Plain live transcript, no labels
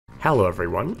Hello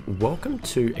everyone, welcome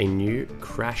to a new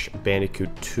Crash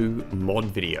Bandicoot 2 mod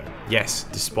video. Yes,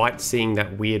 despite seeing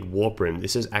that weird warp room,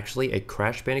 this is actually a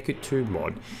Crash Bandicoot 2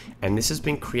 mod, and this has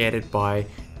been created by,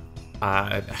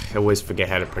 I always forget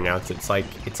how to pronounce it, it's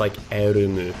like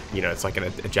airumu, you know, it's like a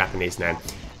Japanese name,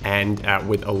 and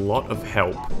with a lot of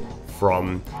help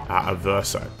from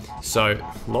Averso. So,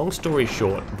 long story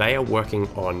short, they are working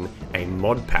on a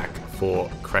mod pack for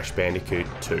Crash Bandicoot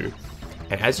 2.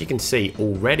 And as you can see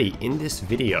already in this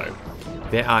video,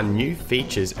 there are new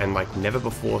features and like never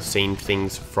before seen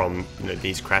things from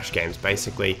these Crash games.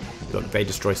 Basically, look, they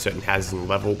destroy certain hazards in the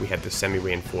level. We have the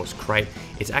semi-reinforced crate.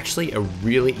 It's actually a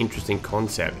really interesting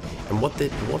concept, and what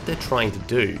they're trying to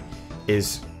do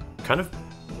is kind of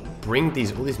bring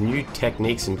all these new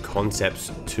techniques and concepts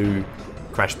to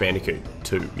Crash Bandicoot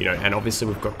 2, and obviously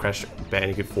we've got Crash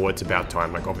Bandicoot 4, it's about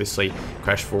time. Like, obviously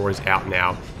Crash 4 is out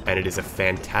now, and it is a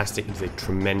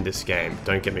tremendous game,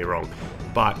 don't get me wrong,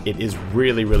 but it is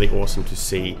really, really awesome to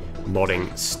see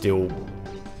modding still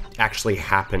actually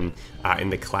happen in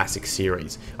the classic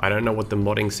series. I don't know what the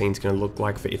modding scene's going to look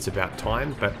like for It's About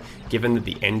Time, but given that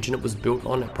the engine it was built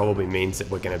on, it probably means that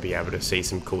we're going to be able to see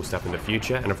some cool stuff in the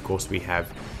future. And of course we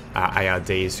have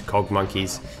ARDs, Cog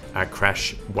Monkeys,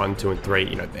 Crash 1, 2, and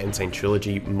 3, the Insane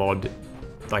Trilogy mod,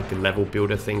 like the level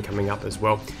builder thing coming up as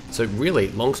well. So really,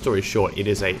 long story short, it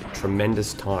is a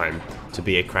tremendous time to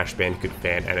be a Crash Bandicoot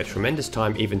fan, and a tremendous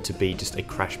time even to be just a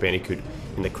Crash Bandicoot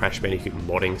in the Crash Bandicoot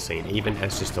modding scene, even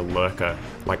as just a lurker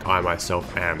like I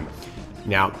myself am.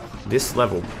 Now, this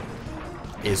level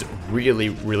is really,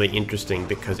 really interesting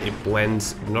because it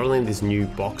blends not only these new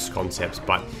box concepts,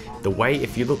 but the way,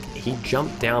 if you look, he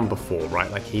jumped down before,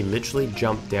 right? Like, he literally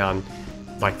jumped down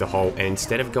like the hole, and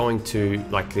instead of going to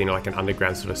like an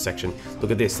underground sort of section,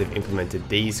 look at this, they've implemented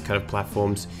these kind of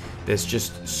platforms. There's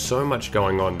just so much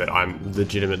going on that I'm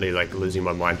legitimately like losing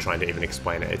my mind trying to even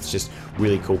explain it. It's just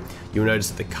really cool. You'll notice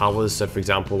that the colors, so for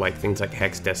example, like things like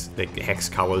the hex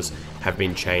colors have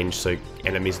been changed so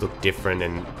enemies look different,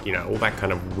 and all that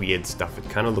kind of weird stuff. It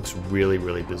kind of looks really,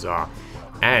 really bizarre.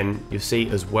 And you'll see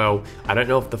as well, I don't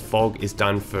know if the fog is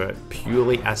done for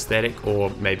purely aesthetic or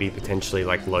maybe potentially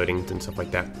like loading and stuff like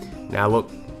that. Now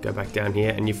look, go back down here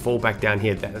and you fall back down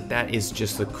here. That is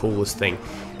just the coolest thing.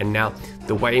 And now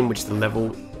the way in which the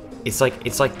level, it's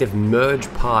like they've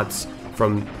merged parts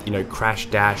from Crash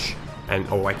Dash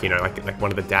or like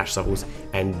one of the Dash levels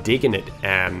and digging it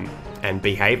and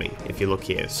behaving, if you look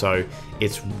here. So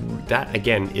that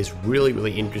again is really,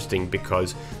 really interesting,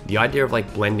 because the idea of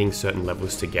like blending certain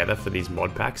levels together for these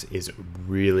mod packs is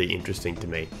really interesting to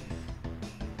me.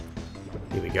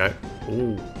 Here we go.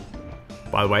 Ooh.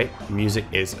 By the way, music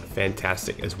is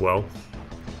fantastic as well.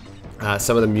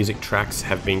 Some of the music tracks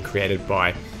have been created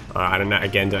by I don't know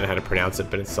how to pronounce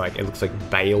it, but it looks like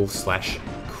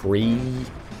Bale/Cree,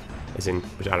 as in,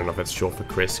 which I don't know if that's short for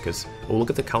Chris, because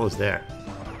look at the colors there.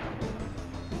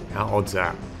 How odd's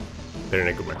that? They're in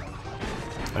a good way.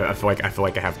 I feel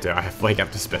like I have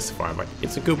to specify. I'm like,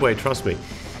 it's a good way, trust me.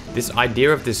 This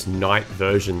idea of this night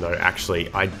version though,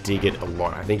 actually, I dig it a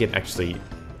lot. I think it actually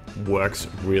works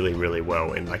really, really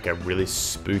well in like a really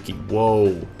spooky, whoa.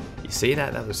 You see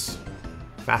that? That was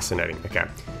fascinating. Okay,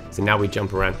 so now we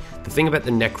jump around. The thing about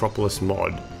the Necropolis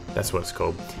mod, that's what it's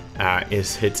called,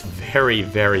 is it's very,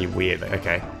 very weird.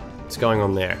 Okay, what's going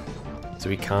on there? So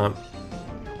we can't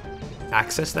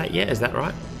access that yet, is that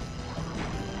right?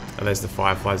 Oh, there's the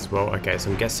fireflies as well. Okay, so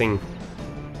I'm guessing.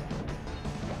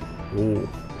 Ooh,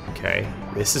 okay,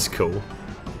 this is cool.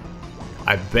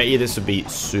 I bet you this would be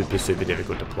super, super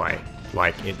difficult to play.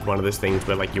 Like, it's one of those things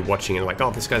where like you're watching and like,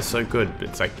 oh, this guy's so good, but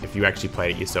it's like if you actually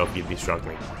played it yourself, you'd be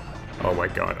struggling. Oh my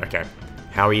god. Okay,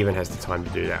 how he even has the time to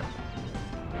do that?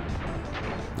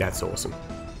 That's awesome.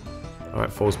 All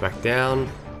right, falls back down.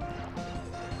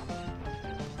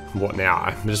 What now?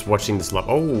 I'm just watching this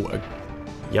level. Oh, a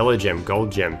yellow gem,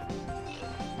 gold gem.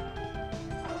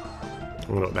 I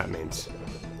wonder what that means.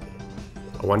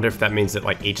 I wonder if that means that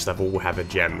like each level will have a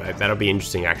gem. That'll be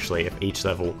interesting actually. If each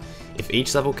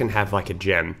level can have like a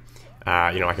gem,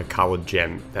 like a colored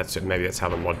gem. Maybe that's how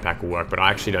the mod pack will work. But I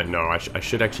actually don't know. I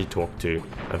should actually talk to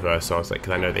Averso,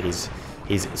 because I know that he's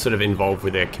sort of involved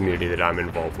with a community that I'm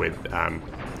involved with.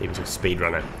 He was a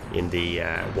speedrunner in the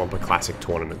Wampa Classic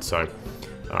tournament. So.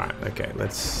 Alright, okay,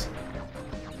 let's...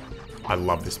 I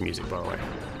love this music, by the way.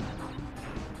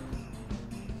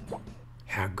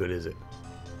 How good is it?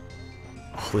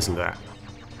 Oh, listen to that.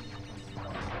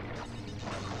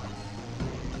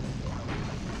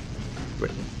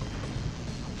 Wait.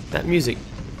 That music...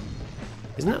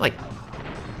 Isn't that like...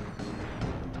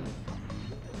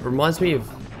 It reminds me of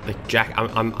like Jack.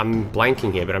 I'm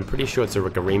blanking here, but I'm pretty sure it's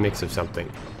like a remix of something.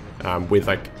 with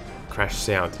like crash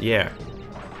sound. Yeah.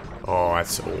 Oh,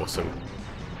 that's awesome.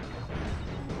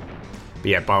 But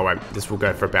yeah, by the way, this will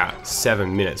go for about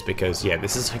 7 minutes because yeah,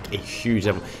 this is like a huge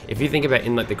level. If you think about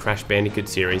in like the Crash Bandicoot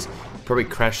series, probably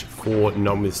Crash 4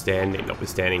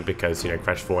 notwithstanding because, you know,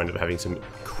 Crash 4 ended up having some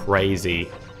crazy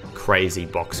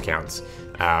box counts.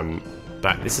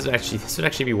 But this would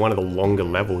actually be one of the longer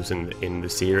levels in the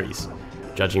series,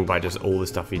 judging by just all the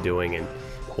stuff you're doing and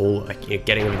all like, you know,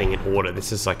 getting everything in order.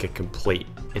 This is like a complete.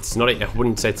 It's not. I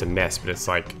wouldn't say it's a mess, but it's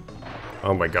like,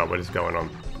 oh my god, what is going on?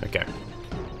 Okay.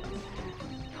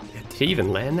 Did he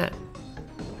even land that?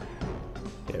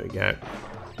 There we go.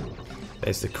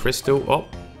 There's the crystal. Oh,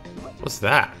 what's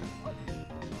that?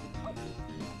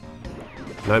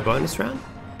 No bonus round?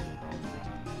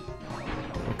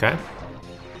 Okay.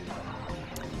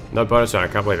 No bonus round.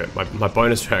 I can't believe it. My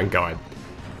bonus round guide.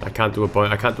 I can't do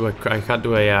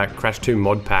a Crash 2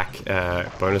 mod pack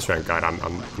bonus round guide.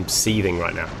 I'm seething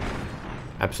right now.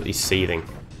 Absolutely seething.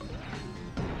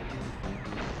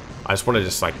 I just want to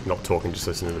just like not talk and just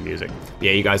listen to the music.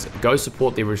 Yeah, you guys go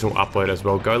support the original upload as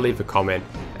well. Go leave a comment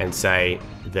and say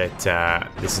that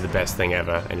this is the best thing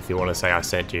ever. And if you want to say I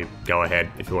sent you, go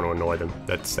ahead. If you want to annoy them,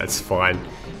 that's fine.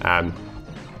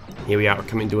 Here we are,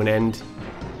 coming to an end.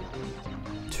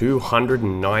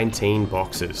 219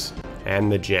 boxes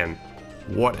and the gem.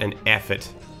 What an effort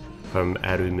from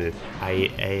airumu.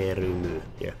 Airumu.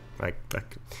 Yeah,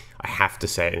 I have to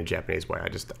say it in a Japanese way.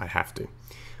 I have to.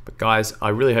 But guys, I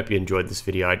really hope you enjoyed this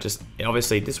video.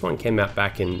 Obviously this one came out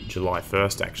back in July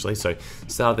 1st actually, so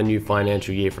start of the new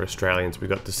financial year for Australians. We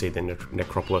got to see the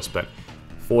Necropolis, but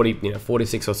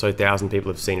 46 or so thousand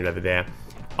people have seen it over there.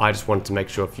 I just wanted to make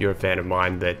sure if you're a fan of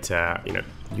mine that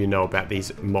you know about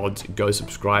these mods. Go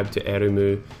subscribe to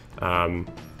airumu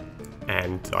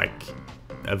and like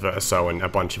Averso and a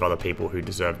bunch of other people who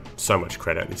deserve so much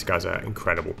credit. These guys are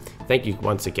incredible. Thank you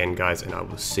once again, guys, and I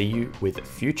will see you with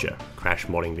future Crash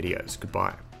modding videos.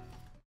 Goodbye.